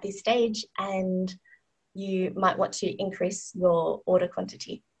medicines at this stage, and you might want to increase your order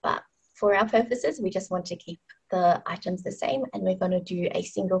quantity. But for our purposes, we just want to keep the items the same, and we're going to do a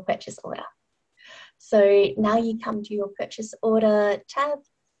single purchase order. So now you come to your purchase order tab,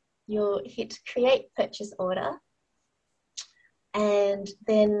 you'll hit create purchase order, and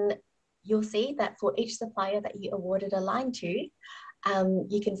then you'll see that for each supplier that you awarded a line to,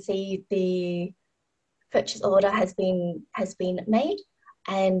 you can see the purchase order has been made,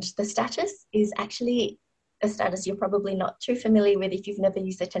 and the status is actually a status you're probably not too familiar with if you've never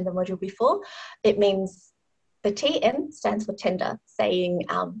used the tender module before. It means the TM stands for tender, saying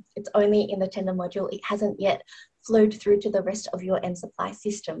it's only in the tender module. It hasn't yet flowed through to the rest of your mSupply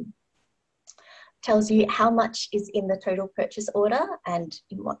system. Tells you how much is in the total purchase order and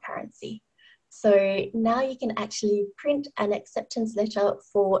in what currency. So now you can actually print an acceptance letter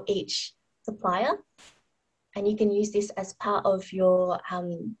for each supplier, and you can use this as part of your,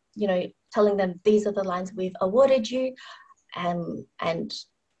 telling them these are the lines we've awarded you, and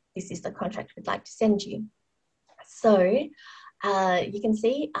this is the contract we'd like to send you. So you can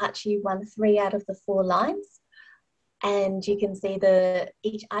see Archie won 3 out of the 4 lines, and you can see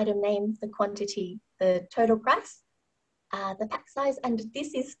each item name, the quantity, the total price, the pack size, and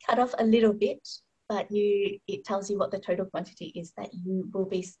this is cut off a little bit, but it tells you what the total quantity is that you will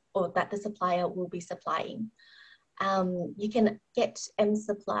be, or that the supplier will be supplying. You can get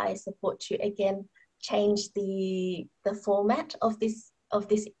mSupply support to again change the format of this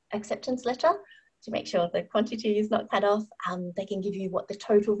acceptance letter to make sure the quantity is not cut off. They can give you what the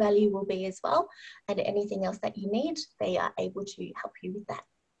total value will be as well, and anything else that you need, they are able to help you with that.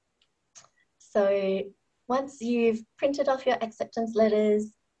 So once you've printed off your acceptance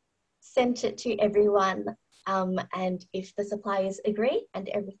letters, sent it to everyone, and if the suppliers agree and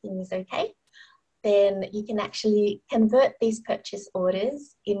everything is okay, then you can actually convert these purchase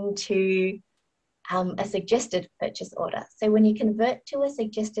orders into a suggested purchase order. So when you convert to a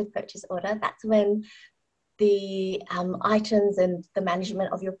suggested purchase order, that's when the items and the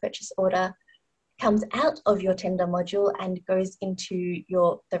management of your purchase order comes out of your tender module and goes into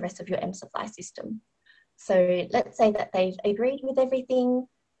the rest of your mSupply system. So let's say that they've agreed with everything.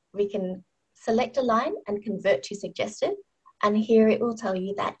 We can select a line and convert to suggested, and here it will tell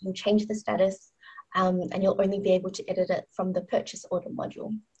you that you'll change the status, and you'll only be able to edit it from the purchase order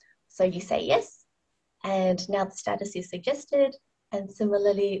module. So you say yes, and now the status is suggested, and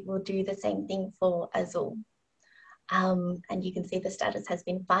similarly we'll do the same thing for Azul. And you can see the status has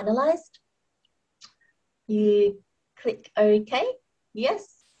been finalized. You click OK,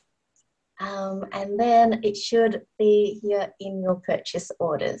 yes, and then it should be here in your purchase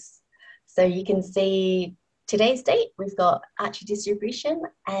orders. So you can see today's date, we've got Archie distribution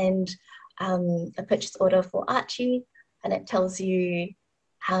and a purchase order for Archie, and it tells you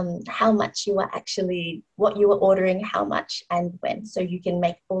how much you are actually, what you are ordering, how much and when. So you can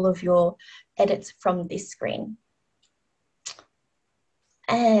make all of your edits from this screen.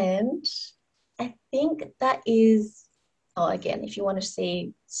 And I think that is, oh, again, if you want to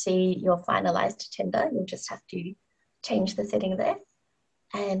see your finalized tender, you'll just have to change the setting there.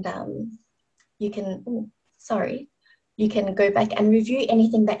 And you can, you can go back and review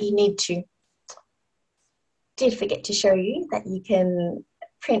anything that you need to. Did forget to show you that you can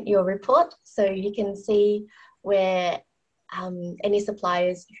print your report, so you can see where any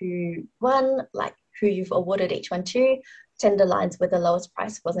suppliers who won, like who you've awarded each one to, tender lines where the lowest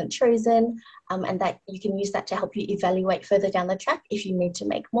price wasn't chosen, and that you can use that to help you evaluate further down the track if you need to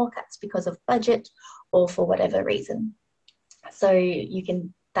make more cuts because of budget or for whatever reason. So you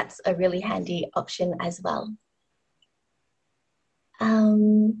can, that's a really handy option as well.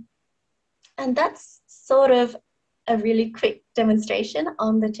 And that's sort of a really quick demonstration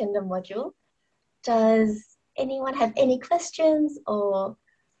on the tender module. Does anyone have any questions or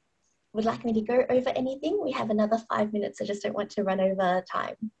would like me to go over anything? We have another 5 minutes, I just don't want to run over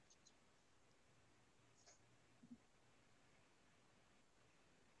time.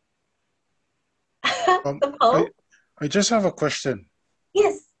 The poll? I just have a question.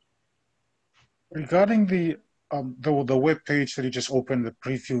 Yes. Regarding the the web page that you just opened, the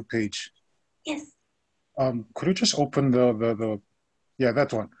preview page. Yes. Could you just open yeah,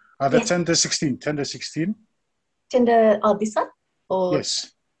 that one. The Yes. tender 16, tender 16. Tender, oh, this one? Or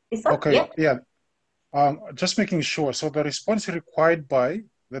Yes. this one? Okay. Yep. Yeah. Just making sure. So the response required by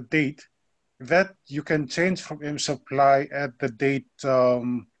the date that you can change from mSupply at the date. So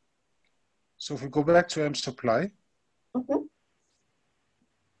if we go back to mSupply,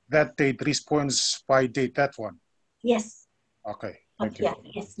 that date responds by date, that one. Yes. Okay. Thank you. Yeah.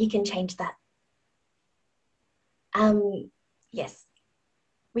 Yes, you can change that. Yes.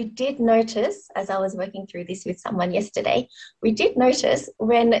 We did notice, as I was working through this with someone yesterday, we did notice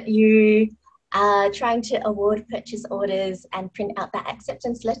when you are trying to award purchase orders and print out that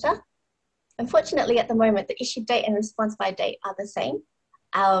acceptance letter, unfortunately at the moment, the issue date and response by date are the same.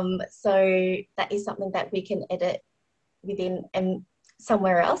 So that is something that we can edit within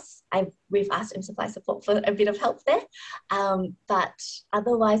somewhere else. We've asked mSupply support for a bit of help there. But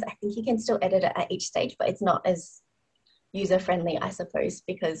otherwise, I think you can still edit it at each stage, but it's not as user-friendly, I suppose,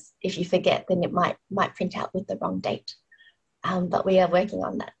 because if you forget, then it might print out with the wrong date. But we are working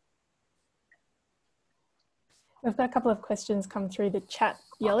on that. We've got a couple of questions come through the chat,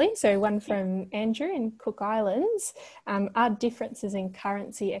 Yoli. So one from Andrew in Cook Islands. Are differences in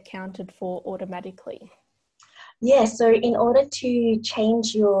currency accounted for automatically? Yeah, so in order to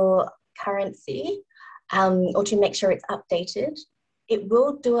change your currency or to make sure it's updated, it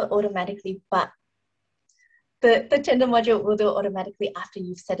will do it automatically, but the tender module will do it automatically after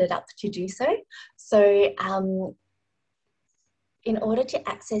you've set it up to do so. So in order to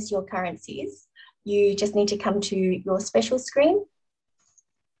access your currencies, you just need to come to your special screen,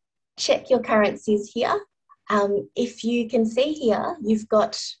 check your currencies here. If you can see here, you've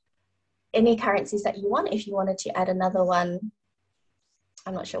got any currencies that you want. If you wanted to add another one,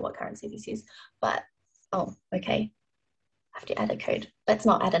 I'm not sure what currency this is, but, oh, okay. I have to add a code. Let's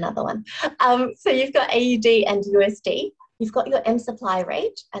not add another one. So you've got AUD and USD. You've got your mSupply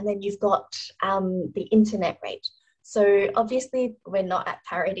rate, and then you've got the internet rate. So obviously we're not at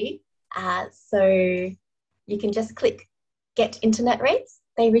parity. So you can just click get internet rates.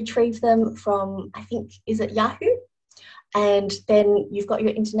 They retrieve them from, I think, is it Yahoo? And then you've got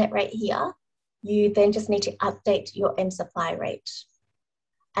your internet rate here. You then just need to update your mSupply rate.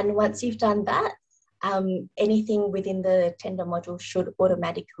 And once you've done that, anything within the tender module should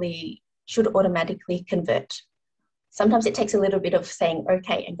automatically convert. Sometimes it takes a little bit of saying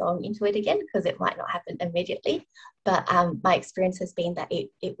okay and going into it again because it might not happen immediately, but my experience has been that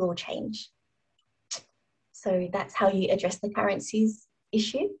it will change. So that's how you address the currencies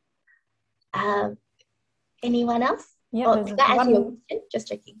issue. Anyone else? Yeah, did that answer your question? Just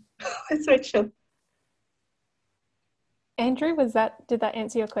checking. Let's make sure. Andrew, did that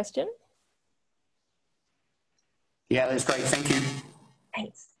answer your question? Yeah, that's great. Thank you.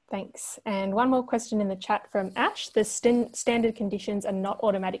 Thanks. Thanks. And one more question in the chat from Ash. The standard conditions are not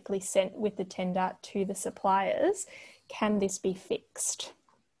automatically sent with the tender to the suppliers. Can this be fixed?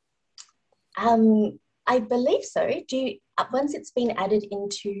 I believe so. Once it's been added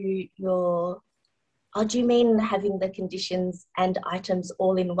into your, do you mean having the conditions and items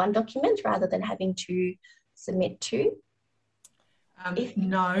all in one document rather than having to submit two?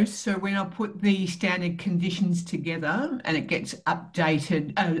 No, so when I put the standard conditions together and it gets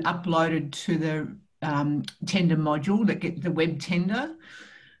updated, uploaded to the tender module that get the web tender,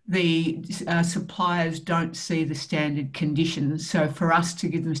 the suppliers don't see the standard conditions. So for us to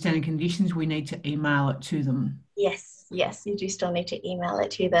give them standard conditions, we need to email it to them. Yes, you do still need to email it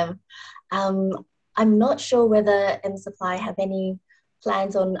to them. I'm not sure whether mSupply have any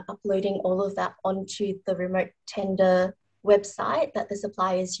plans on uploading all of that onto the remote tender website that the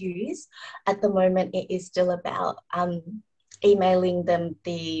suppliers use. At the moment, it is still about emailing them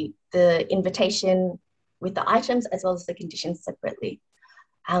the invitation with the items as well as the conditions separately.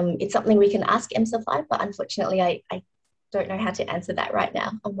 It's something we can ask mSupply, but unfortunately, I don't know how to answer that right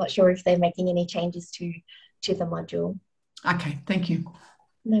now. I'm not sure if they're making any changes to the module. Okay, thank you.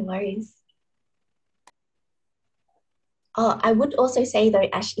 No worries. Oh, I would also say though,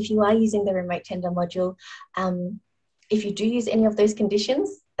 Ash, if you are using the remote tender module, if you do use any of those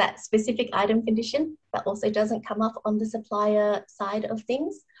conditions, that specific item condition, that also doesn't come up on the supplier side of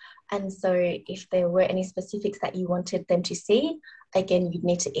things. And so if there were any specifics that you wanted them to see, again, you'd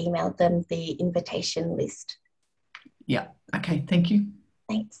need to email them the invitation list. Yeah, okay, thank you.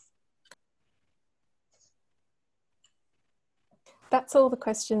 Thanks. That's all the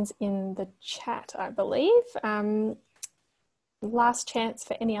questions in the chat, I believe. Last chance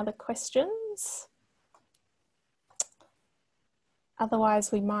for any other questions.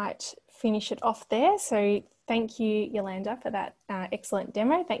 Otherwise, we might finish it off there. So Thank you, Yolanda, for that excellent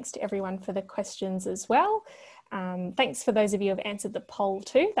demo. Thanks to everyone for the questions as well. Thanks for those of you who have answered the poll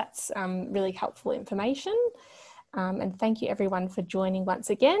too. That's really helpful information. And thank you everyone for joining once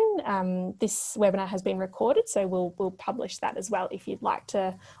again. This webinar has been recorded, so we'll publish that as well if you'd like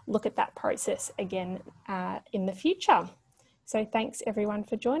to look at that process again in the future. So thanks everyone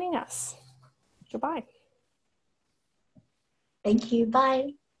for joining us. Goodbye. Thank you.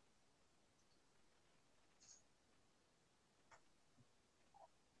 Bye.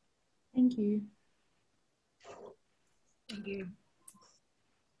 Thank you. Thank you.